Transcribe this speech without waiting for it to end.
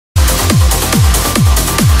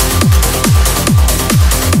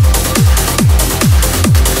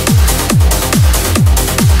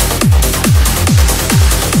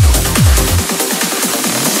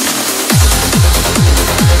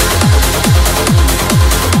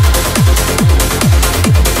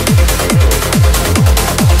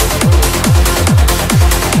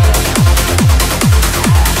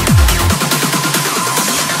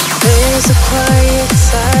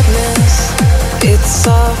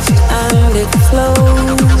and it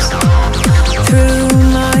flows through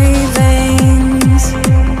my veins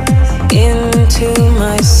into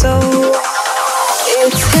my soul.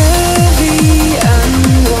 It's heavy and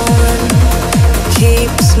warm,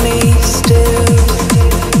 keeps me still,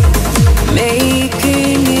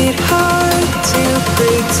 making it hard to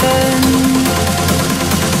pretend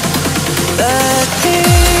that things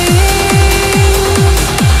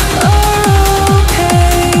are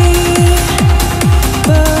okay,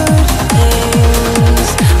 but things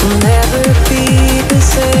will never be the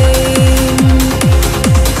same.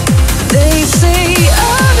 They say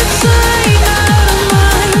I'm inside, out of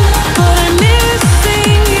mind, but I'm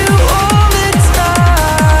missing you all the time.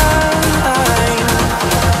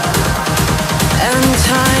 And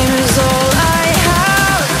time is all I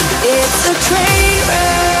have. It's a train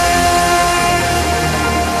wreck,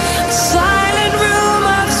 silent room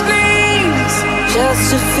of screams, just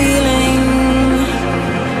a feeling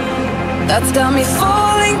that's got me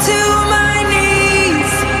falling to my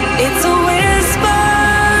knees. It's a way